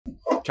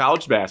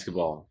College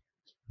basketball.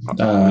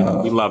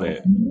 We love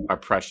it. Our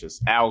precious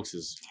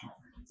Alex's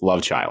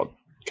love child,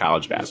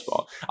 college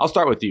basketball. I'll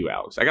start with you,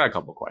 Alex. I got a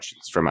couple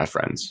questions for my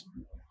friends.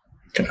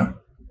 Okay.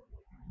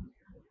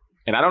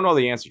 And I don't know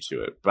the answer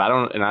to it, but I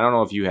don't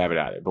know if you have it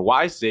either. But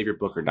why is Xavier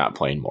Booker not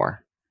playing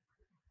more?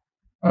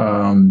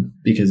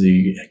 Because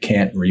he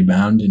can't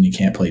rebound and he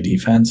can't play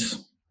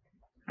defense.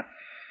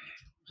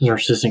 Our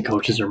assistant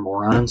coaches are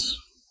morons.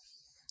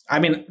 I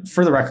mean,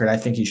 for the record, I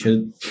think he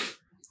should.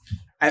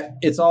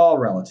 It's all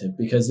relative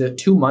because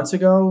 2 months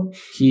ago,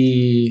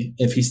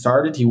 if he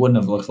started, he wouldn't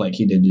have looked like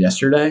he did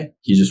yesterday.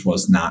 He just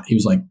was not. He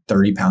was like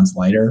 30 pounds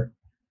lighter,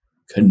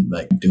 couldn't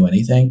like do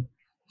anything,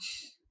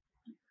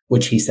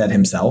 which he said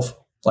himself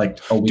like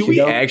a week ago. Do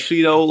we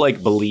actually though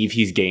like believe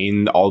he's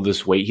gained all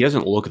this weight? He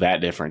doesn't look that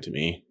different to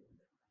me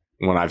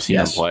when I've seen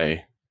him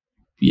play.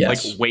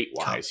 Yes, like weight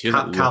wise,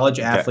 college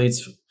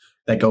athletes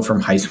that go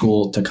from high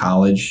school to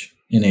college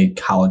in a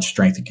college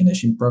strength and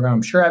conditioning program.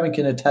 I'm sure Evan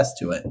can attest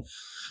to it.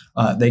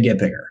 They get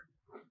bigger.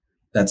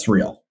 That's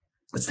real.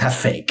 It's not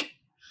fake.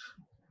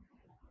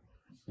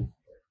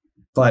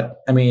 But,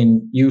 I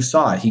mean, you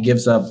saw it. He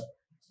gives up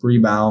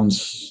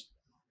rebounds.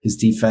 His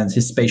defense,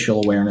 his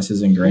spatial awareness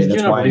isn't great.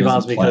 That's why he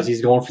doesn't play. Because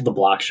he's going for the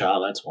block shot.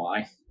 That's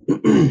why.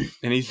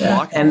 And he's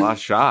blocking a lot of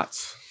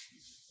shots.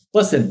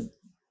 Listen,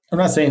 I'm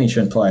not saying he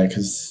shouldn't play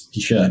because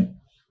he should.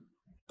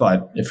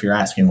 But if you're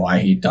asking why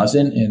he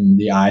doesn't in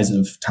the eyes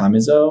of Tom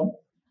Izzo,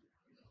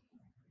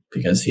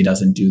 because he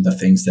doesn't do the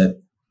things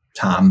that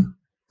Tom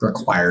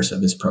requires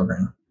of his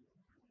program,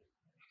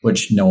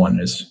 which no one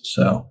is.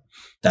 So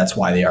that's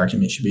why the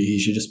argument should be he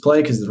should just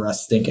play because the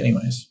rest stink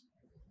anyways.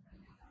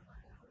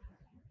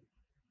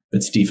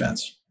 It's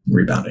defense,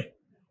 rebounding.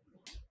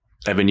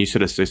 Evan, you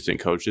said assistant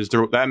coaches.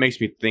 That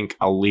makes me think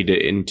I'll lead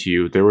it into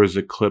you. There was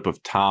a clip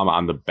of Tom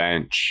on the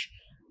bench.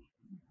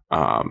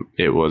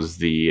 It was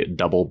the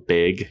double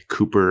big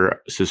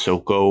Cooper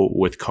Sissoko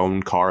with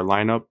Cone Carr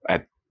lineup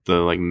at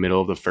the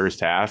middle of the first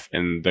half,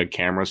 and the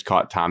cameras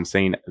caught Tom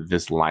saying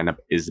this lineup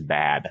is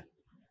bad,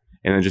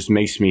 and it just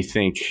makes me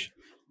think: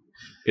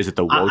 is it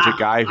the Wojcik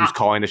guy who's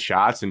calling the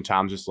shots, and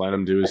Tom just let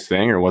him do his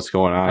thing, or what's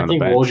going on? I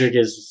think Wojcik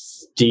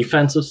is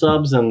defensive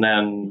subs, and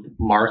then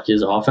Mark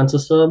is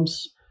offensive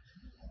subs.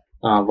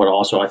 But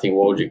also, I think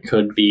Wojcik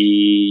could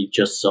be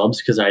just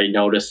subs because I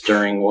noticed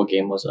during what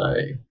game was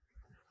I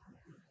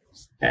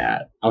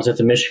at? I was at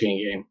the Michigan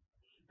game,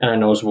 and I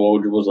noticed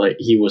Wojcik was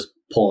he was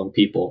pulling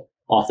people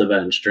off the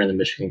bench during the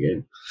Michigan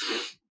game.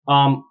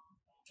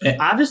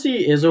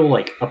 Obviously,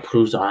 Izzo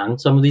approves on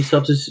some of these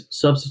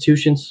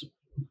substitutions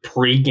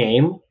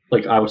pre-game.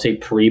 I would say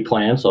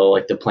pre-plan.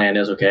 So the plan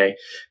is, okay,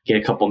 get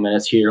a couple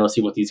minutes here. Let's see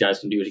what these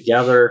guys can do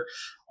together.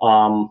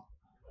 And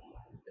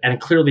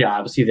clearly,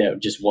 obviously, that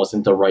just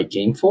wasn't the right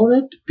game for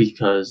it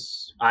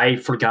because I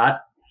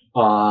forgot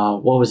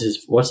what's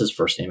his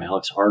first name?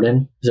 Alex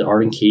Arden? Is it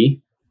Arden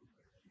Key?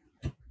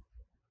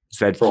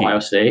 Zed for Key. Ohio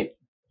State.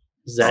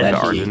 Zed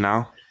Arden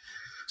now.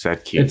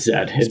 Zed Key. It's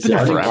Zed. It's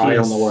Zed. I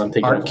don't know what I'm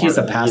thinking. He's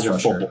a pass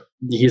rusher.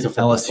 He's a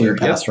LSU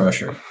pass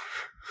rusher.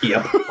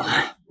 Yep.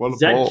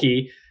 Zed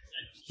Key.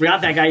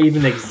 Forgot that guy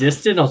even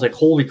existed. I was like,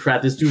 holy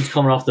crap, this dude's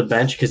coming off the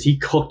bench because he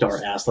cooked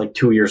our ass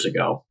 2 years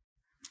ago.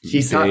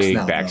 He sucks big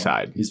now.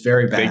 Backside. Though. He's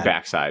very bad. Big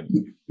backside.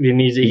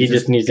 He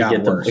just needs to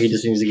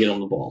get on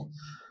the ball.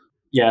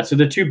 Yeah. So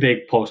the two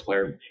big post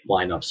player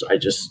lineups.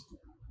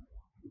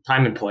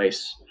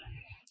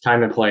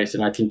 Time and place,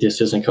 and I think the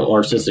assistant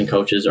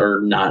coaches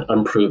are not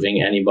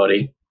improving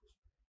anybody,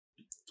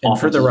 and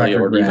for the record,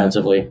 or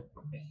defensively.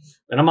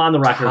 And I'm on the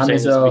record saying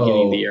this at the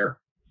beginning of the year.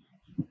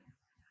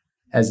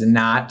 Has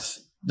not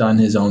done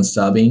his own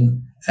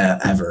subbing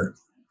ever.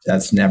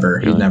 He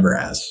never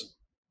has.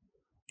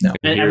 No.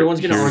 And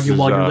everyone's going to argue,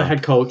 well, you're the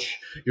head coach.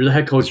 You're the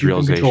head coach. You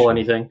can control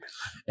anything.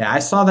 Yeah, I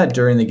saw that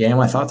during the game.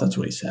 I thought that's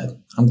what he said.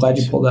 I'm glad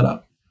you pulled that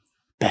up.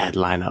 Bad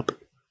lineup.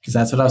 Because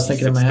that's what I was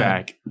thinking in my head.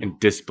 Back in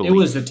disbelief. It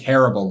was a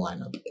terrible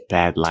lineup.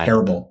 Bad lineup.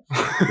 Terrible.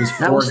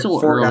 It was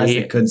four guys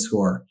that couldn't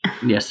score.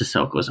 Yeah,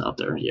 Sissoko's out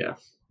there. Yeah.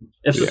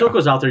 If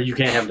Sissoko's out there, you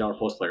can't have another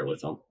post player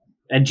with him.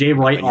 And Jay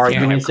Wright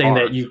arguing and saying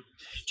that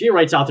Jay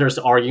Wright's out there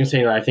arguing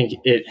saying that I think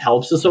it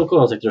helps Sissoko.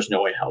 I was like, there's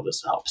no way how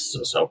this helps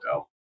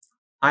Sissoko.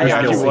 I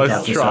still think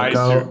that's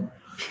Sissoko.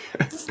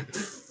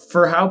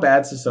 For how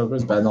bad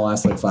Sissoko's been the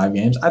last 5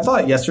 games, I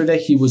thought yesterday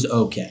he was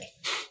okay.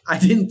 I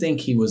didn't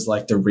think he was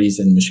the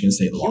reason Michigan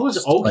State lost. He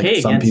was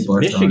okay some people are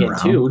Michigan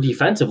too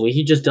defensively.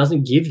 He just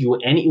doesn't give you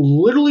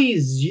literally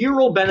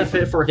zero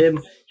benefit for him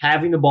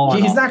having the ball.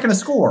 He's not going to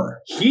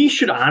score. He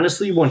should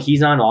honestly, when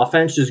he's on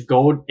offense, just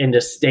go and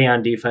just stay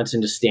on defense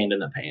and just stand in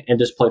the paint and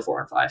just play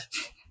 4 and 5.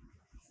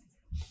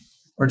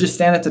 Or just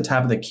stand at the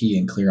top of the key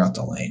and clear out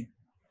the lane.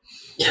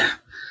 Yeah.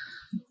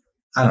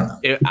 I don't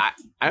know.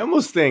 I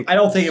almost think I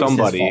don't think it was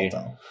his fault,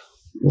 though.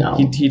 No.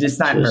 He just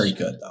not very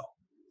good, though.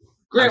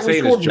 Grant, we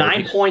scored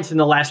 9 points in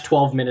the last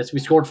 12 minutes. We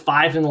scored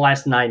 5 in the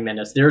last 9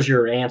 minutes. There's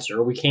your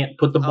answer. We can't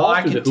put the ball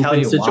through the hoop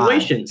in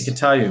situations. I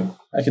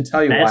can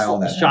tell you why all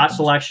that shot happened.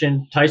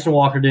 Selection. Tyson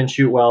Walker didn't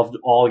shoot well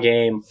all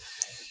game.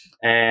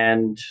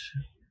 And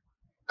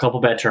Couple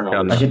bad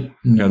turnovers.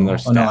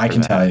 I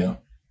can tell you.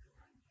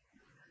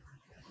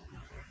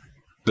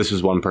 This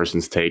is one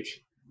person's take.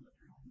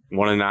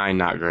 1-9,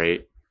 not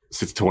great.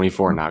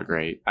 6-24, not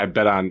great. I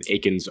bet on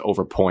Aikens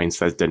over points,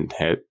 that didn't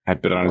hit. I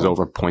bet on his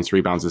over points,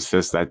 rebounds,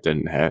 assists, that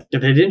didn't hit.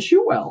 If they didn't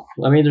shoot well,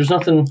 I mean, there's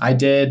nothing. I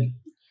did.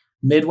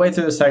 Midway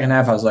through the second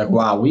half, I was like,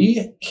 wow,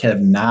 we have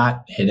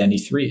not hit any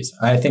threes.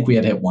 I think we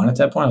had hit one at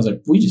that point. I was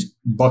like,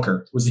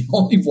 Booker was the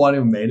only one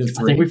who made a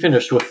three. I think we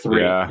finished with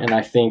 3, and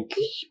I think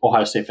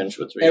Ohio State finished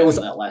with 3. It was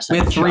that last. We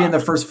had 3 in the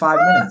first 5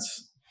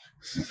 minutes.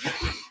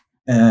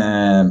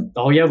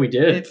 Oh yeah, we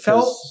did. It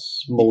felt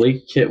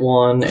Malik hit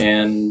one,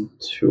 and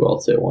who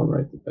else hit one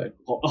right at the back?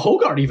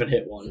 Hogard even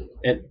hit one,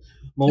 and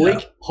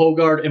Malik,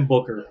 Hogard, and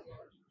Booker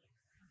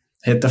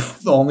hit the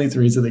only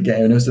threes of the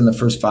game, and it was in the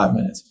first 5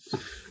 minutes.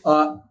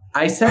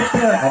 I said to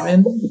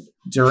Evan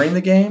during the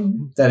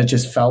game that it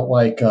just felt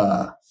like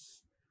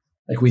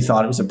we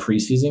thought it was a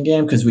preseason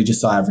game because we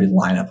just saw every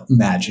lineup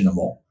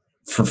imaginable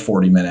for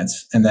 40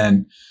 minutes, and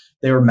then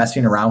they were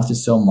messing around with it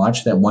so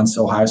much that once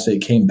Ohio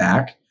State came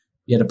back,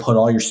 you had to put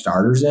all your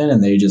starters in,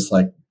 and they just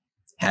like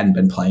hadn't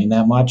been playing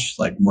that much,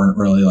 like weren't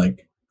really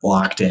like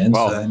locked in.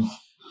 Well, so then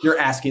you're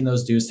asking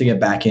those dudes to get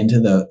back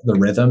into the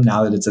rhythm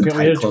now that it's a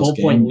tight, close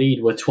game. 12-point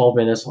lead with 12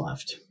 minutes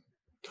left.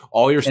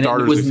 All your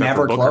starters, and it was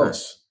never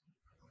close.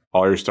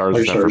 All your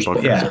starters except for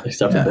Booker.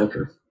 Except for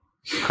Booker.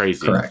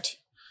 Crazy. Correct.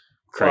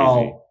 Crazy.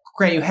 Well,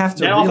 Grant, you have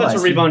to that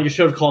offensive rebound, you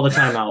should call the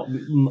timeout.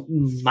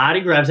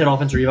 Marty grabs that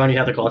offensive rebound, you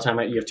have to call a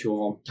timeout. You have 2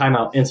 of them.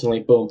 Timeout instantly.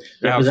 Boom.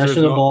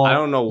 Possession of the ball. I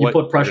don't know what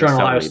you put pressure on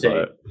Ohio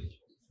State.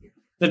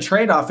 The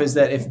trade-off is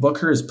that if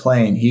Booker is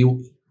playing,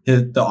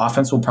 the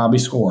offense will probably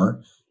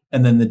score,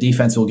 and then the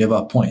defense will give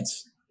up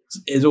points.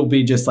 It'll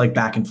be just like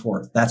back and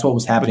forth. That's what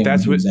was happening when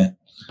he was in.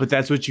 But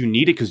that's what you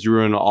needed because you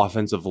were in an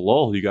offensive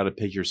lull. You got to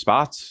pick your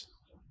spots.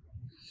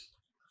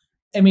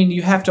 I mean,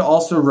 you have to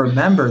also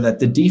remember that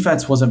the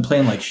defense wasn't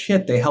playing like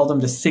shit. They held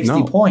him to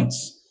 60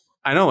 points.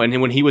 I know,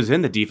 and when he was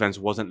in, the defense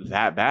wasn't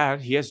that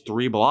bad. He has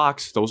 3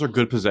 blocks; those are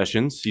good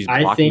possessions. He's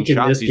blocking shots. I think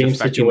in this game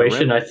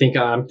situation,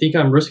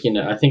 I'm risking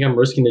it. I think I'm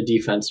risking the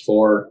defense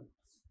for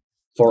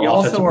you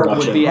offensive also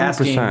production. Would be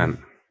asking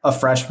 100%. A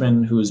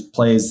freshman who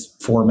plays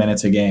 4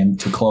 minutes a game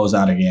to close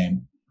out a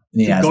game.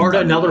 And he guard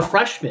another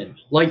freshman,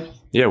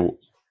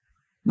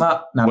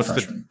 Not a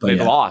freshman. They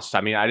lost.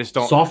 I mean, I just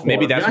don't. Sophomore.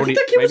 Maybe that's what he.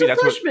 Maybe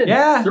that's freshman.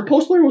 Yeah, their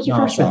post player was a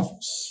freshman.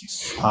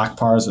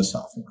 Akbar is a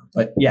sophomore,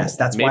 but yes,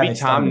 that's maybe why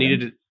Tom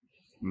needed.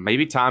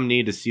 Maybe Tom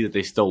needed to see that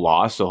they still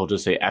lost, so he'll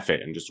just say "F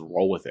it" and just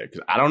roll with it.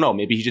 Because I don't know.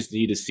 Maybe he just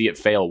needed to see it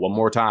fail one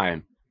more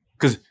time.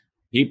 Because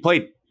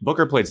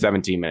Booker played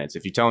 17 minutes.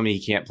 If you tell me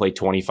he can't play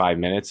 25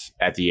 minutes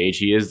at the age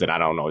he is, then I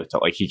don't know.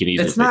 Like he can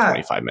easily play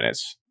 25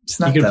 minutes. It's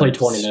not. He can play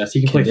 20 minutes.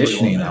 He can play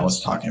 31 minutes. I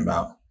was talking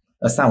about.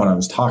 That's not what I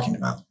was talking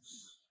about.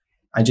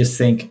 I just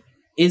think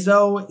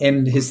Izzo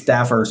and his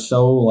staff are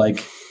so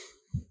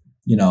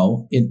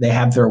they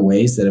have their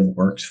ways that have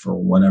worked for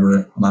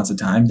whatever amounts of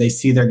time. They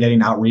see they're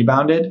getting out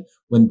rebounded.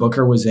 When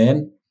Booker was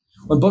in,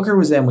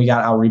 we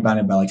got out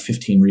rebounded by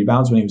 15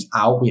 rebounds. When he was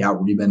out, we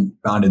out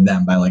rebounded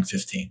them by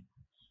 15.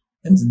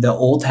 And the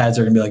old heads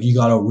are going to be like, you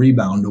got to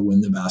rebound to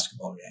win the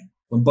basketball game.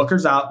 When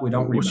Booker's out, we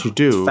don't rebound. Which you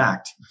do. It's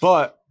fact.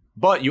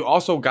 But you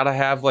also got to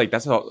have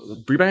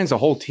rebounding's a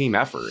whole team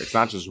effort. It's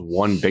not just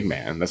one big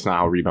man. That's not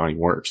how rebounding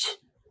works.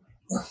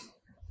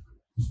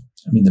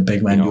 I mean, the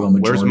big man do a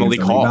majority of the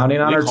rebounding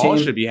on our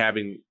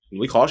team.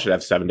 Malik Hall should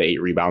have 7 to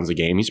 8 rebounds a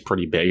game. He's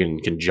pretty big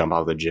and can jump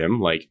out of the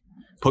gym.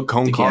 Put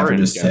Cone Carr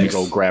in to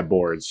go grab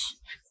boards.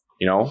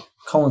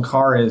 Colin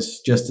Carr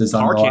is just as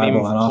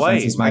unreliable on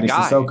offense as Mighty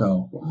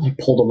Sissoko. He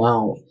pulled him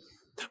out.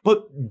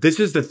 But this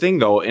is the thing,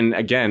 though, and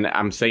again,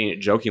 I'm saying it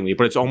jokingly,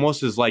 but it's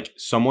almost as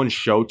someone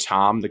showed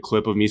Tom the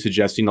clip of me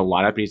suggesting the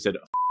lineup, and he said,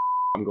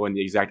 I'm going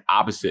the exact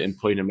opposite and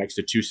putting him next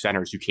to 2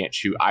 centers who can't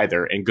shoot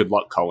either, and good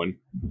luck, Cohen.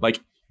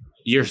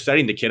 You're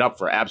setting the kid up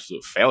for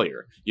absolute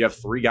failure. You have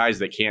 3 guys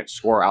that can't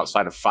score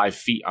outside of 5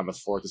 feet on the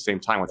floor at the same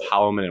time with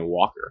Holloman and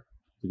Walker.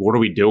 What are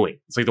we doing?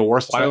 It's the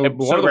worst lineup.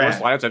 One of the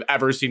worst lineups I've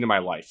ever seen in my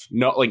life.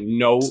 No,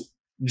 no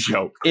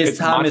joke. Is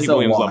Tom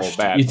Izzo washed?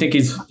 Bad. You think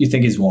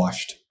he's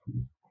washed?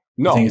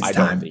 No, I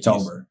don't think it's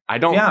over. I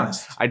don't. Be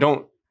honest. I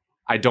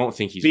don't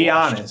think he's. Be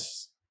washed.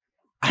 honest.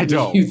 I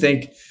don't. You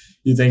think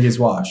he's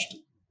washed?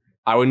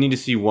 I would need to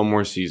see one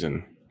more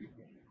season.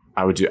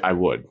 I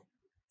would.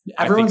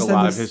 Everyone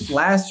said this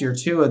last year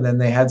too, and then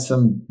they had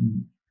some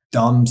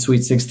dumb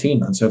Sweet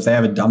 16 run. So if they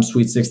have a dumb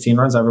Sweet 16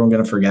 run, is everyone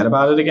going to forget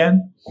about it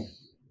again?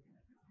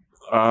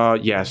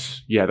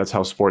 Yes. Yeah, that's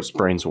how sports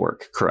brains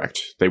work.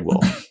 Correct. They will.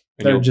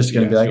 They're just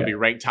going to be you'll be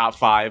ranked top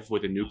 5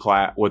 with a new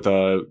class with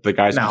the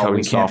guys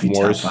becoming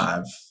sophomores. Top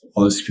 5.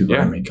 All those people are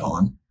going to be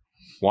gone.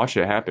 Watch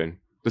it happen.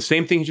 The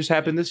same thing just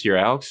happened this year,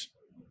 Alex.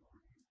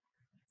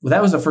 Well,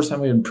 that was the first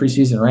time we been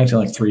preseason ranked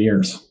in 3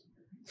 years.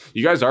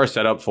 You guys are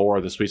set up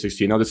for the Sweet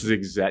 16. No, this is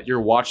exact.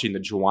 You're watching the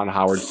Juwan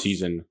Howard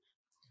season.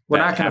 We're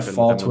not going to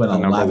fall to an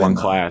 11 number 1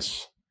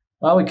 class.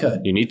 Well, we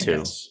could. You need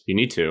to. You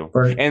need to.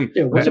 We're going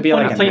to be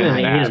playing an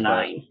 8 and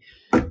 9.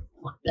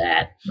 Fuck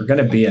that. We're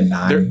going to be a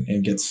 9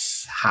 and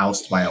gets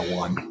housed by a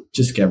 1.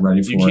 Just get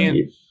ready for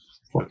it.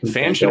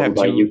 Fans should have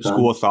two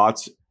school of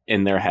thoughts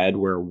in their head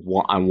where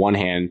on one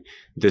hand,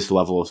 this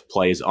level of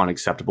play is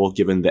unacceptable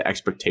given the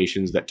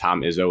expectations that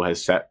Tom Izzo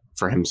has set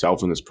for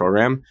himself in this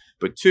program.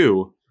 But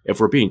two, if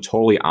we're being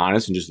totally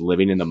honest and just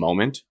living in the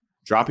moment,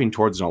 dropping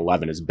towards an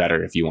 11 is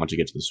better if you want to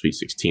get to the Sweet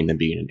 16 than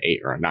being an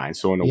 8 or a 9.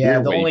 So in a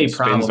weird way, you can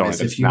spin zone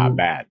it, it's not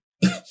bad.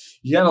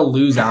 You got to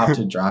lose out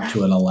to drop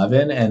to an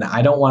 11, and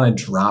I don't want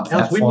to drop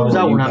that far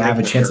where you have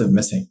a chance of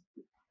missing.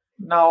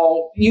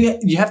 No,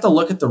 you have to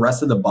look at the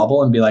rest of the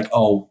bubble and be like,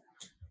 oh,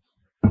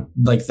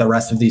 like the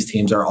rest of these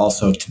teams are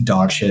also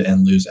dog shit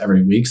and lose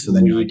every week. So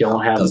then we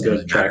don't have a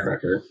good track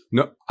record.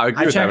 No,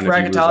 I checked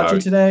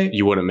bracketology today.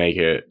 You wouldn't make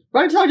it.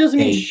 Bracketology doesn't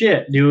mean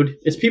shit, dude.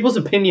 It's people's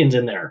opinions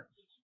in there.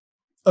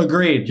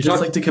 Agreed.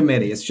 Just like the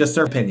committee. It's just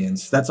their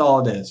opinions. That's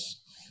all it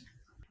is.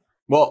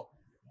 Well,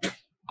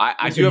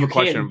 I do have a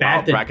question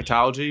about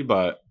bracketology,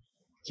 but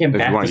you can't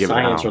back the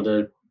science or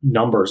the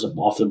numbers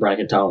off the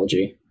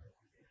bracketology.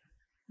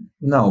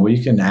 No,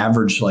 you can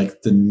average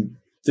like the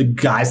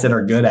guys that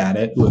are good at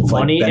it with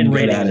money like been and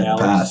good ratings, at it in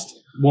the past.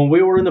 When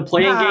we were in the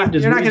playing game,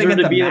 does it deserve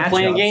to be in the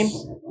playing game?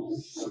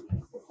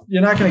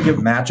 You're not going to give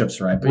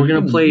matchups right. We're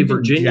going to play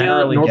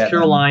Virginia, North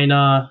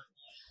Carolina.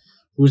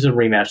 Who's in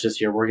rematch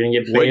this year? We're going to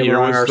get Baylor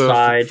on our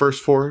side.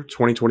 First 4,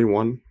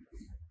 2021.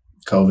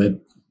 COVID.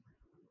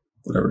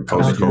 Whatever.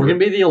 We're going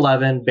to be the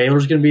 11.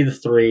 Baylor's going to be the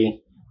 3.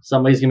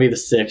 Somebody's going to be the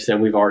 6 that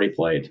we've already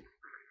played.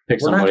 Pick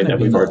somebody that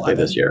we've already played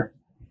this year.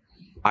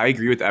 I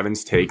agree with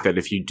Evan's take that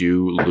if you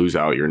do lose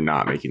out, you're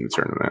not making the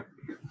tournament.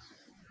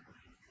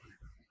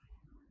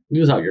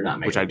 Lose out, you're not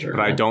making the tournament.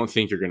 But I don't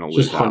think you're going to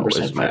lose out,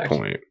 is my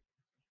point.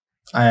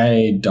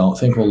 I don't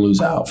think we'll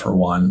lose out for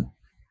one.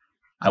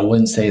 I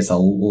wouldn't say it's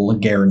a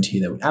guarantee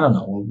that I don't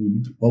know.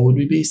 What would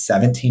we be?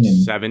 17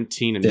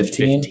 and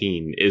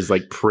 15 is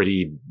like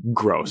pretty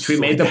gross. We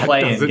made the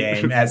play-in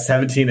game at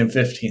 17 and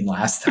 15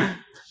 last time.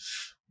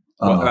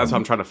 Well, that's what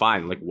I'm trying to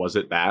find. Like, was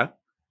it that?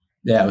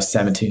 Yeah, it was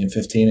 17 and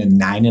 15 and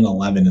 9 and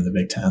 11 in the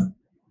Big Ten.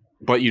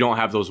 But you don't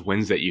have those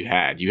wins that you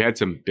had. You had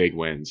some big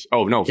wins.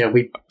 Oh, no. Yeah,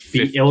 we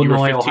beat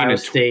Illinois, Ohio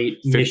State,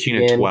 15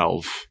 Michigan. and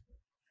 12.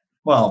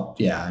 Well,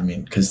 yeah, I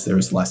mean, because there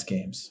was less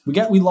games.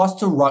 We lost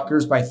to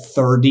Rutgers by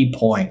 30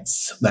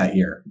 points that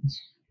year.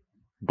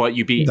 But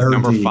you beat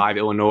number 5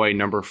 Illinois,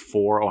 number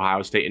 4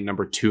 Ohio State, and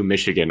number 2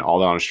 Michigan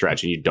all down a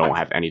stretch, and you don't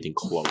have anything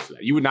close to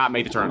that. You would not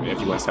make the tournament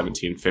if you went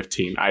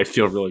 17-15. I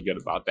feel really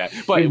good about that.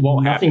 But it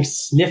won't happen.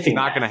 Sniffing. It's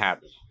not going to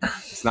happen.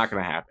 It's not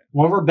going to happen.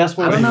 One of our best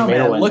wins. I don't know,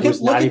 man. Look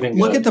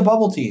at the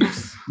bubble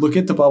teams. Look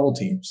at the bubble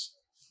teams.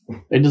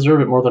 They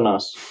deserve it more than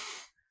us.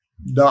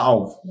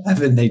 No,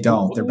 Evan, they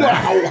don't. They're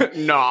bad.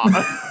 No.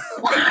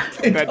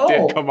 That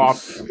did come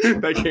off.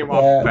 That came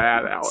off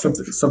bad,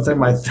 Alex. Something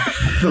my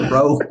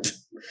throat.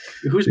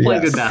 Who's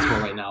playing good basketball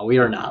right now? We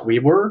are not. We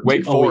were.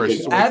 Wake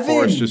Forest. Wake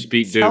Forest just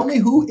beat Duke. Tell me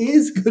who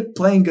is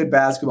playing good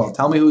basketball.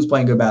 Tell me who's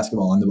playing good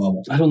basketball on the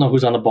bubble. I don't know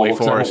who's on the bubble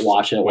because I don't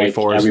watch it like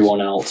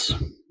everyone else.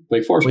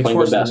 Wake Forest playing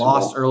good basketball.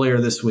 Lost earlier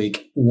this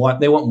week.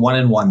 They went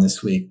 1-1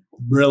 this week.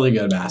 Really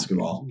good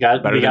basketball.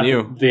 Better than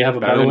you. They have a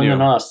better win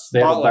than us.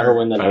 They have a better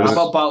win than us. How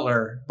about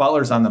Butler?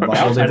 Butler's on the bubble.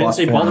 I didn't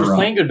say Butler's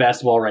playing good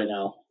basketball right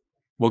now.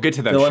 We'll get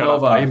to that.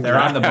 Villanova, they're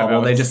on the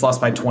bubble. They just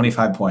lost by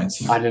 25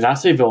 points. I did not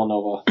say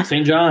Villanova.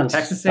 St. John's.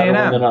 Texas A&M.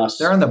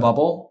 They're on the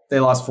bubble. They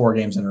lost 4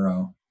 games in a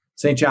row.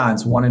 St.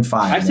 John's 1-5.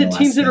 I said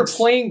teams that are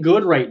playing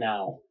good right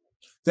now.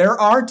 There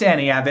aren't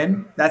any,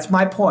 Evan. That's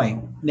my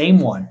point. Name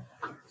one.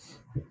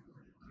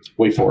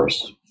 Wake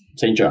Forest.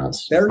 St.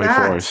 John's. They're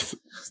not.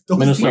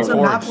 Those teams are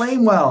not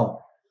playing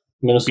well.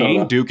 Minnesota.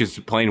 Beating Duke is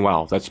playing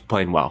well. That's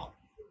playing well.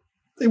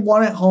 They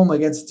won at home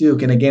against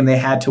Duke in a game they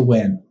had to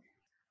win.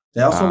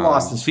 They also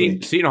lost this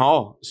week. Seton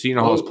Hall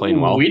is playing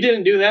well. We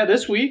didn't do that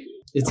this week.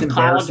 It's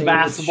college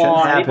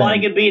basketball.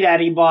 Anybody can beat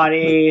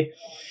anybody.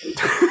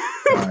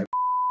 Right.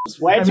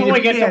 Wait till we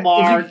get to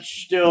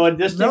March, dude.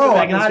 This thing is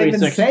back in the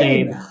Sweet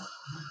 16.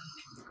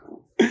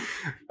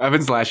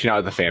 Evan's lashing out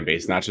at the fan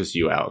base, not just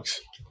you,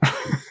 Alex.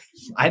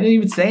 I didn't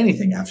even say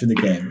anything after the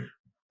game.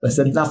 I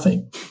said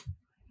nothing.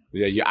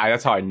 Yeah,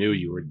 that's how I knew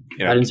you were.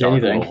 I didn't say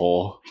anything.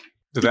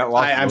 Did that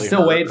loss I'm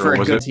still waiting for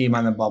a good team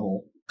on the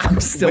bubble. I'm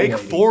still Wake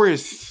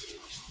Forest.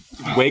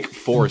 Wake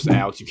Forest,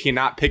 Alex. You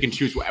cannot pick and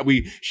choose.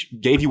 We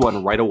gave you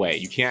one right away.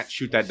 You can't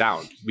shoot that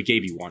down. We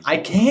gave you one. I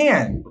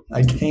can.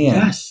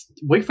 Yes.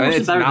 Wake Forest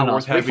is better than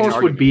us. Wake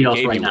Forest would beat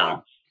us right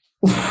now.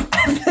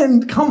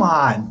 Then come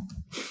on.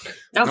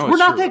 Alex, we're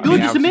not that good.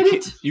 Just admit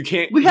it. You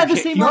can't. We had the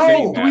same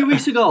record 3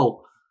 weeks ago.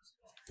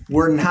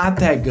 We're not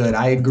that good.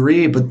 I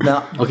agree, but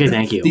not. Okay,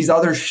 thank you. These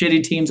other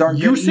shitty teams aren't.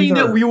 You saying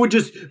that we would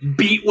just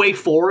beat Wake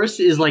Forest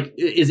is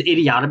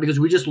idiotic because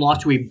we just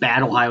lost to a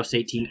bad Ohio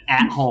State team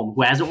at home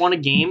who hasn't won a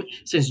game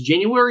since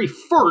January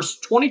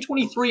 1st,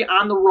 2023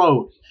 on the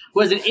road,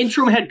 who has an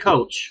interim head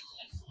coach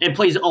and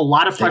plays a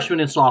lot of freshmen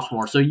and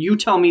sophomores. So you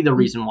tell me the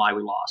reason why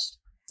we lost.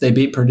 They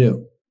beat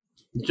Purdue.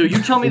 So you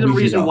tell me the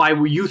reason why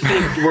you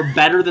think we're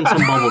better than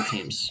some bubble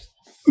teams.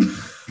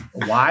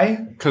 Why?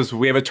 Because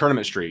we have a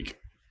tournament streak.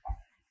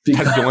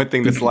 That's the only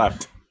thing that's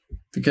left.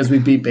 Because we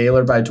beat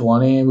Baylor by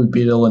 20. We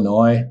beat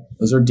Illinois.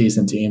 Those are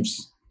decent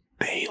teams.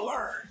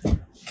 Baylor.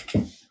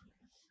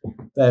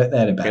 That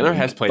had a bad Baylor week,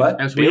 has played. but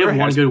We Baylor have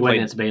one has good win.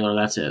 played- It's Baylor.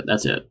 That's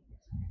it.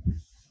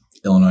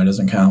 Illinois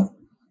doesn't count.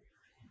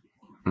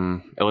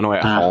 Illinois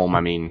at home.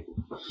 I mean,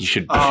 you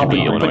should beat but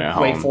Illinois at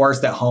home. Wake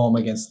Forest at home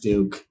against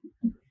Duke.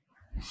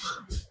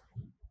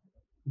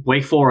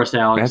 Wake Forest,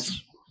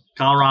 Alex.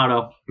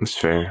 Colorado. That's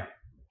fair.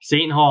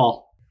 Seton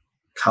Hall.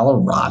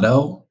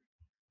 Colorado?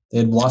 They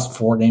had lost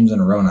 4 games in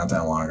a row not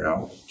that long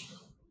ago.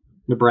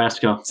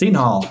 Nebraska. Seton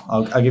Hall.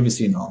 I'll give you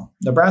Seton Hall.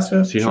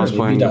 Nebraska? Seton Hall's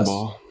playing he good does.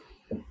 ball.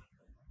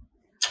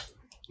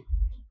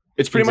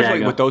 It's pretty much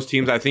like with those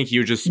teams. I think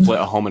you just split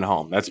a home and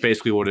home. That's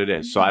basically what it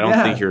is. So I don't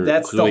think you're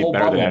that's the clearly whole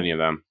better than bubble. any of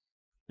them.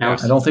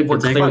 Alex, I don't think we're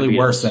Gonzaga would clearly beat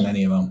worse us. than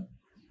any of them.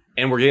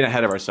 And we're getting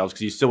ahead of ourselves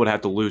because you still would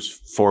have to lose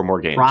 4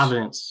 more games.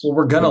 Providence. Well,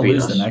 we're going to would beat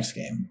lose us. the next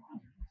game.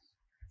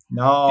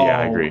 No. Yeah,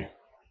 I agree.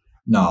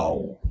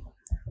 No.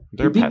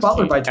 They're We beat pest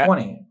Butler team. by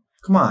 20.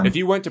 Come on. If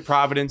you went to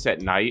Providence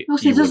at night, No,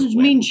 that you doesn't wouldn't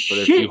win. mean But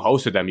if shit. you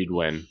hosted them, you'd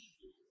win.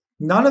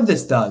 None of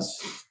this does.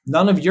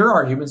 None of your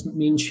arguments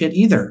mean shit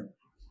either.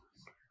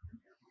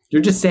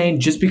 You're just saying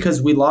just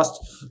because we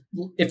lost.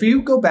 If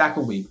you go back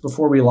a week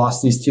before we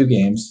lost these 2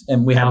 games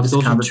and we have Alex, this those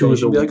are two of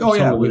conversation, the- be like, oh, some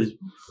yeah, of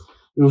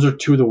those are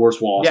 2 of the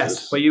worst losses.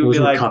 yes, but you would Those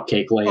be were like,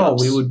 cupcake layups. oh,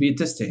 we would beat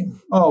this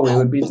team. Oh, we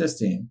would beat this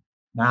team.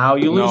 Now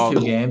you lose No.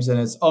 2 games and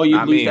it's, oh, you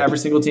Not lose me. to every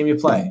single team you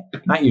play.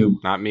 Not you.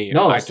 Not me.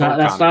 No, I that's told not-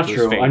 that's Tom not to his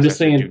true. face, I'm just I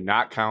said, saying- do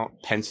not count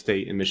Penn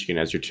State and Michigan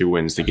as your 2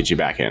 wins to get you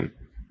back in.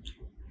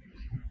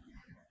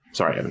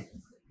 Sorry, Evan.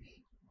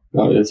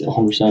 No, it's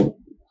 100%.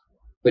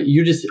 But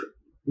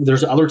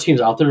there's other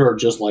teams out there that are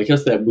just like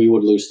us that we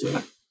would lose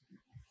to.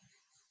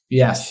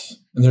 Yes.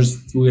 And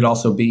we would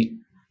also beat.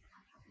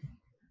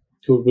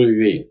 Who would we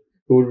be?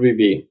 Who would we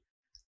be?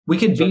 We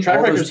could So beat track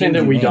all record those saying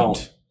teams that we named.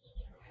 don't.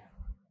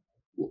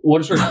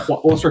 What's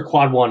our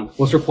quad one?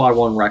 What's our quad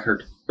one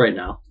record right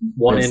now?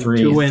 We have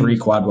 3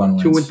 quad 1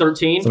 wins.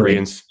 2-13. 3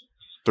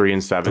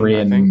 and 7. 3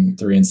 I think. and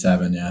 3 and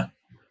 7, yeah.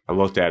 I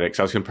looked at it because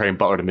I was comparing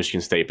Butler to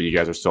Michigan State, but you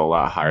guys are still a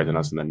lot higher than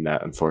us in the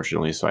net,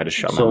 unfortunately. So I just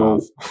shut my So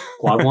mouth.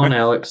 quad one,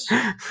 Alex.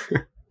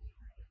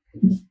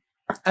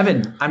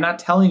 Evan, I'm not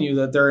telling you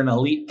that they're an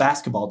elite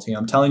basketball team.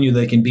 I'm telling you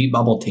they can beat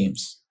bubble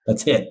teams.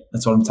 That's it.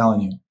 That's what I'm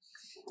telling you.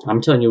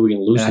 I'm telling you, we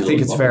can lose. And I to think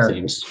those it's bubble fair.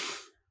 Teams.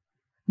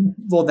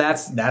 Well,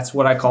 that's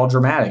what I call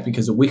dramatic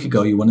because a week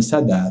ago you wouldn't have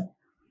said that.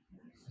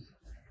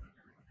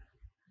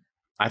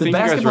 I The think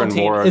you guys are basketball in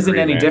team more isn't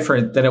any agreement.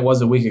 different than it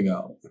was a week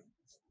ago.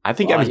 I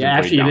think Well, Evan's been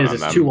yeah, pretty actually, it down is. on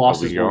It's them 2 a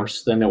losses week ago.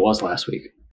 worse than it was last week.